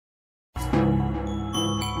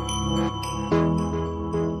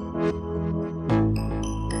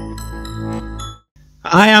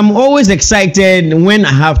I am always excited when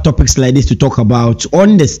I have topics like this to talk about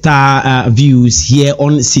on the Star Views here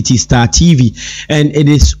on City Star TV, and it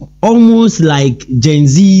is almost like Gen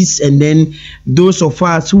Zs and then those of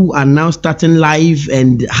us who are now starting life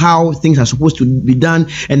and how things are supposed to be done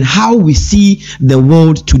and how we see the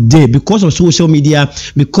world today because of social media,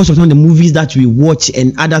 because of some of the movies that we watch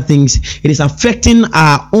and other things. It is affecting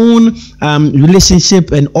our own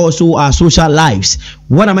relationship and also our social lives.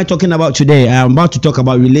 What am I talking about today? I am about to talk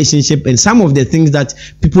about relationship and some of the things that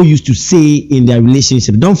people used to say in their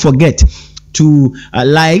relationship. Don't forget to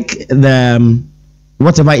like the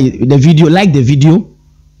whatever the video, like the video,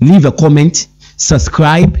 leave a comment,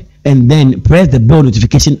 subscribe, and then press the bell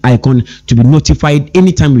notification icon to be notified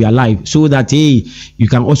anytime we are live, so that hey, you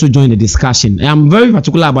can also join the discussion. I'm very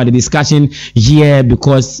particular about the discussion here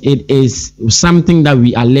because it is something that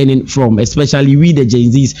we are learning from, especially we the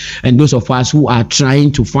Gen Zs and those of us who are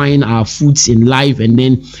trying to find our foots in life and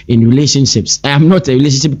then in relationships. I am not a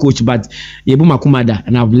relationship coach, but Yebuma Kumada,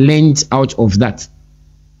 and I've learned out of that.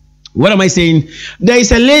 What am I saying? There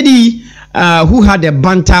is a lady who had a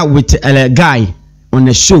banter with a guy on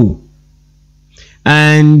a show,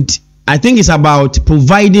 and I think it's about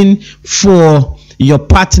providing for your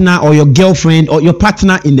partner or your girlfriend or your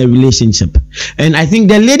partner in the relationship. And I think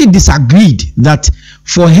the lady disagreed that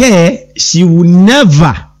for her she would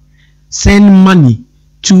never send money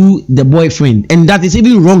to the boyfriend, and that is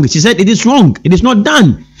even wrong. She said it is wrong, it is not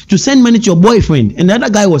done to send money to your boyfriend. And the other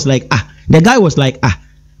guy was like,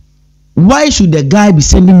 why should the guy be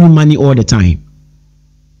sending me money all the time?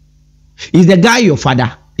 Is the guy your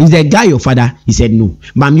father? Is the guy your father? He said no.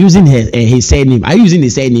 But I'm using his surname. Are you using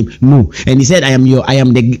his surname? No. And he said I am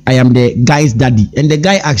the guy's daddy. And the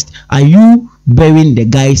guy asked, are you bearing the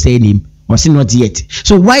guy's surname? Or is it not yet?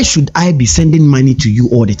 So why should I be sending money to you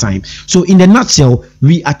all the time? So in the nutshell,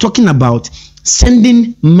 we are talking about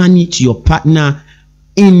sending money to your partner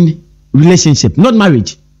in relationship, not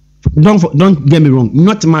marriage. Don't get me wrong,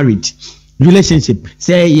 not marriage. Relationship,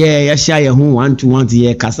 say yeah share who 1 to 1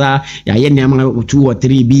 year kasa ya 2 or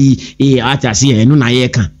 3 be no na ye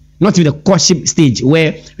can, not in the courtship stage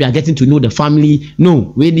where we are getting to know the family.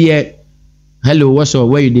 No, we there, hello, what's up,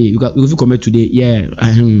 where you dey, you come today, yeah,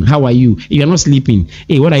 how are you, you are not sleeping,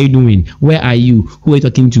 hey, what are you doing, where are you, who are you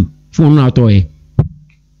talking to, phone out.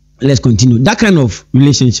 Let's continue that kind of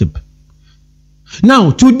relationship. Now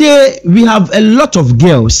today we have a lot of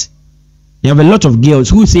girls. You have a lot of girls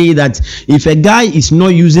who say that if a guy is not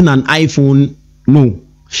using an iPhone, no.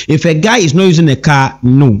 If a guy is not using a car,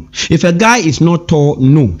 no. If a guy is not tall,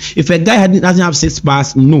 no. If a guy doesn't have 6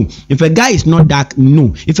 packs, no. If a guy is not dark,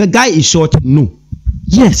 no. If a guy is short, no.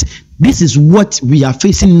 Yes, this is what we are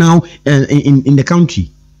facing now in the country,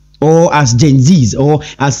 or as Gen Zs, or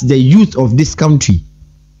as the youth of this country.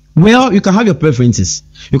 Well, you can have your preferences,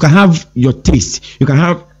 you can have your taste, you can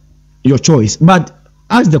have your choice, but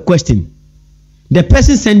ask the question. The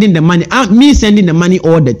person sending the money, me sending the money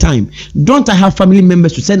all the time, don't I have family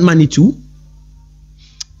members to send money to?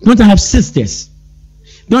 Don't I have sisters?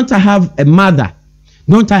 Don't I have a mother?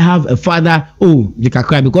 Don't I have a father? Oh, you can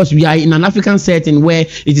cry because we are in an African setting where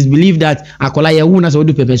it is believed that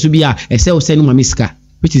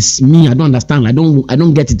which is me. I don't understand. I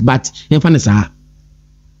don't get it. But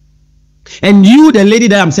and you, the lady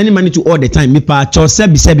that I'm sending money to all the time,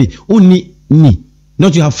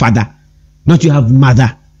 not you have father. Not you have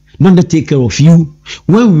mother, not to take care of you.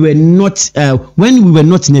 When we were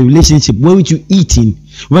not in a relationship, weren't you eating?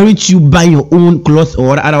 Weren't you buying your own clothes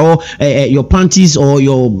or your panties or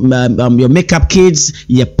your makeup kits,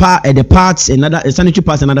 the parts and other sanitary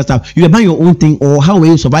parts and other stuff? You were buying your own thing, or how were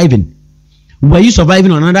you surviving? Were you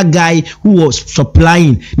surviving on another guy who was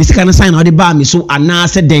supplying this kind of sign? How they buy me so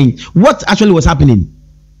then what actually was happening?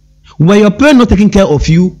 Were your parents not taking care of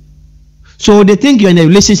you? So they think you're in a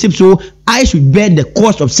relationship, so I should bear the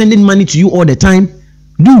cost of sending money to you all the time.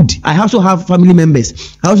 Dude, I also have family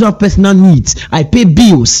members. I also have personal needs. I pay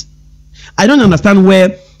bills. I don't understand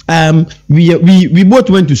where we both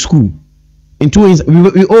went to school. We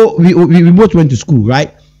both went to school,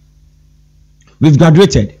 right? We've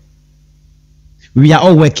graduated. We are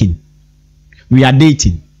all working. We are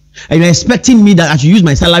dating. And you're expecting me that I should use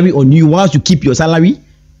my salary on you whilst you keep your salary?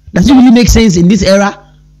 Does it really make sense in this era?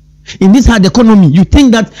 In this hard economy, you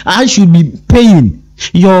think that I should be paying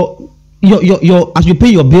your as you pay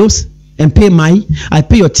your bills and pay mine, I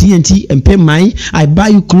pay your TNT and pay mine, I buy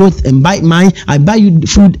you clothes and buy mine, I buy you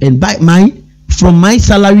food and buy mine from my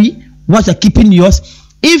salary, what you're keeping yours.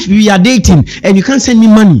 If we are dating and you can't send me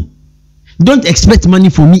money, don't expect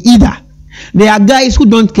money from me either. There are guys who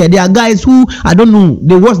don't care. There are guys who, I don't know,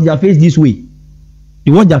 they wash their face this way.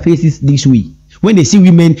 They wash their faces this way. when they see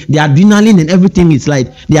women, the adrenaline and everything is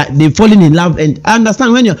like they falling in love. And I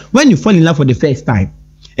understand when you fall in love for the first time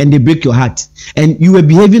and they break your heart and you were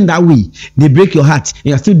behaving that way, they break your heart and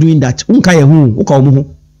you're still doing that.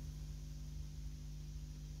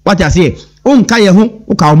 What I say,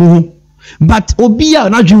 but obia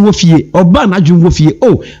na dwunwo fie oba na dwunwo fie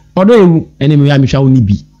oh odo ewu enemy ya misha oni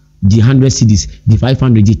bi the 100 cedis the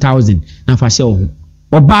 500 the 1000 na fa se ohun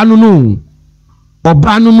oba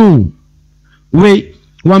no we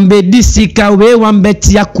wan be disika we wan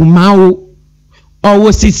bet yakuma o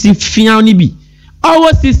owo sisi fia oni bi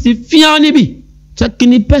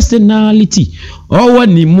checking personality owo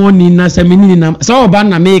ni money na semini na so oba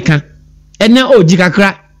na meka ene oji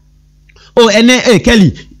kakra oh ene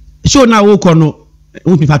Kelly show na wo kono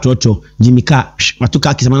unti fa chocho jimika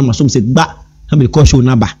matuka kisama masom se gba ha me ko show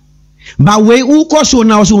na ba we u ko show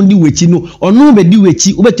na so ndi wechi no onu be di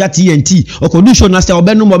wechi obetua TNT okodu show na se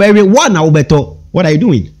obenu mo be one na obeto. What are you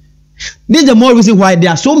doing? This is the more reason why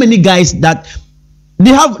there are so many guys that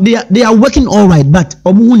they are working all right, but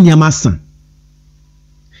omu nyamasa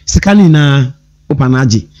sikani na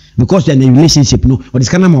opanaji because they are in a relationship no or this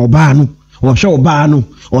kana ma oba no or show obano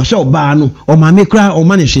or mamekra or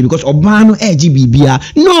manage because obano GBBR.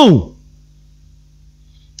 No,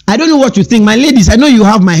 I don't know what you think, my ladies. I know you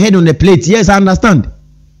have my head on the plate. Yes, I understand.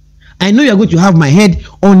 I know you're going to have my head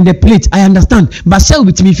on the plate. I understand. But share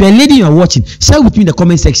with me, if you're a lady, you're watching, share with me in the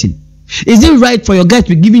comment section. Is it right for your guys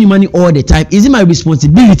to be giving you money all the time? Is it my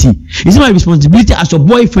responsibility? Is it my responsibility as your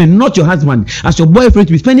boyfriend, not your husband, as your boyfriend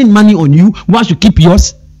to be spending money on you whilst you keep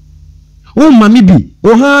yours? Oh, mami bi,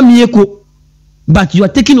 oh ha mieko. But you are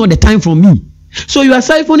taking all the time from me. So you are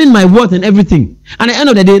siphoning my worth and everything. And at the end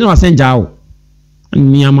of the day, no, I send Jao. I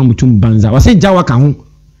send Jao kahun.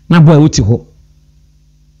 Na boy uti ho.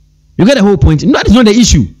 You get the whole point. No, that is not the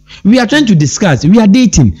issue. We are trying to discuss. We are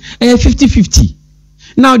dating 50-50.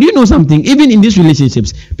 Now, do you know something? Even in these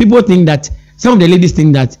relationships, people think that some of the ladies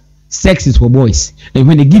think that sex is for boys. And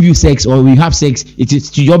when they give you sex or we have sex, it is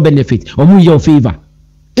to your benefit or your favor.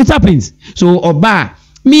 It happens. So, Oba,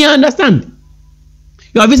 me I understand.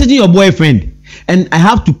 You are visiting your boyfriend and I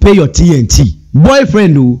have to pay your TNT.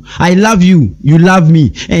 Boyfriend, oh, I love you, you love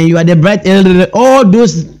me, and you are the bright, all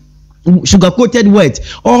those sugar-coated words,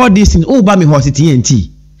 all these things. Oh, buy me horse TNT.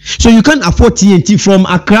 So you can't afford TNT from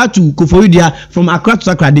Accra to Koforidua, from Accra to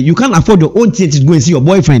Sakrade. You can't afford your own TNT to go and see your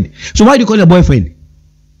boyfriend. So why do you call your boyfriend?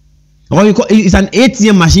 Or you call it's an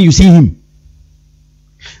ATM machine, you see him.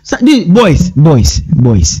 So, boys,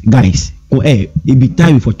 guys. It be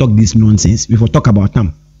time before talk this nonsense. Before talk about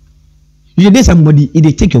them. You date somebody,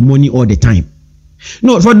 they take your money all the time.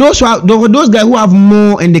 No, for those guys who have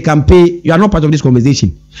more and they can pay, you are not part of this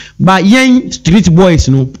conversation. But young street boys,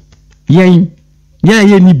 no, young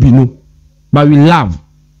nibi no. But we love.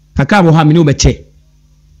 Kakabo ha me no be che.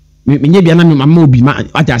 Me bia na me mama obi ma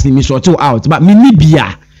ati me sort out. But me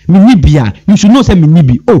nibia. You should know say me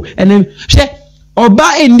nibi. Oh, and then Oba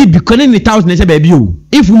eni be connecting 1,000 say baby oh.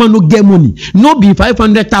 If woman no get money, no be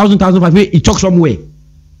 500,000 it talk somewhere.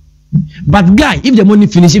 But guy, if the money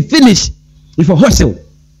finish. If a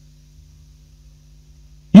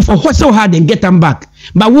hustle hard and get them back.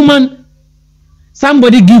 But woman,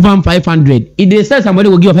 somebody give them 500. If they say somebody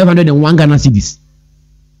will give 501 Ghana cedis,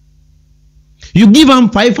 you give them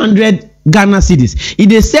 500 Ghana cedis. If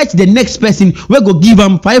they search the next person, we go give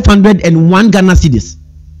them 501 Ghana cedis.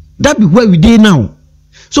 That be where we dey now.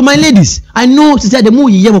 So my ladies, I know the more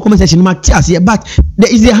you hear my comment section, but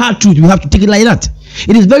there is a hard truth. We have to take it like that.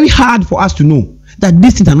 It is very hard for us to know that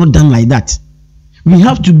these things are not done like that. We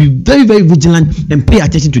have to be very, very vigilant and pay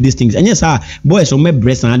attention to these things. And yes, boys on my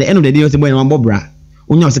breast, and at the end of the day, you say, boy, I'm bra.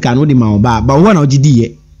 But one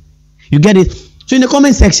you get it? So in the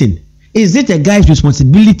comment section, is it a guy's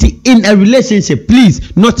responsibility in a relationship?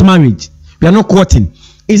 Please, not marriage. We are not courting.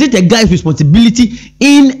 Is it a guy's responsibility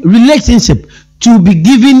in relationship to be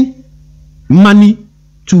giving money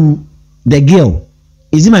to the girl?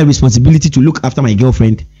 Is it my responsibility to look after my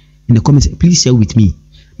girlfriend? In the comments, please share with me.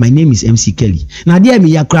 My name is MC Kelly. Now there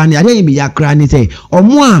me yakrani say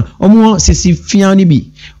omo sisi fiani bi.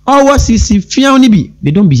 Owo sisi fiani bi.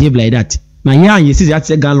 They don't behave like that. Na here you see that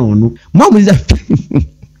gallon no. Mom is that.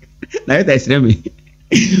 Na you tell me.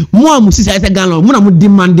 Mom sisi that gallon. Mo na mo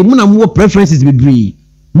demand, mo na mo preferences be brave.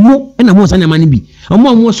 Mo and mo sanya mani bi.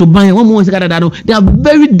 Omo so ban, omo se kada no. They are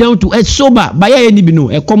very down to earth, sober. But yeah, any bi no.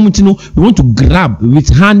 A community no. We want to grab with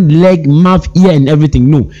hand, leg, mouth, ear, and everything.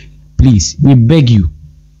 No, please, we beg you.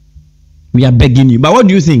 We are begging you. But what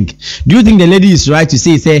do you think? Do you think the lady is right to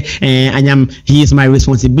say he is my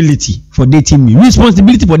responsibility for dating me?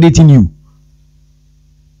 Responsibility for dating you.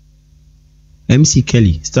 MC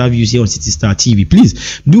Kelly, Star Views here on City Star TV.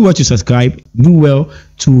 Please do well to subscribe. Do well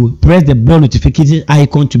to press the bell notification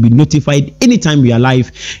icon to be notified anytime we are live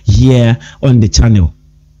here on the channel.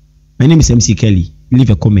 My name is MC Kelly. Leave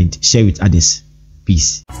a comment, share with others.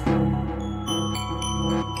 Peace.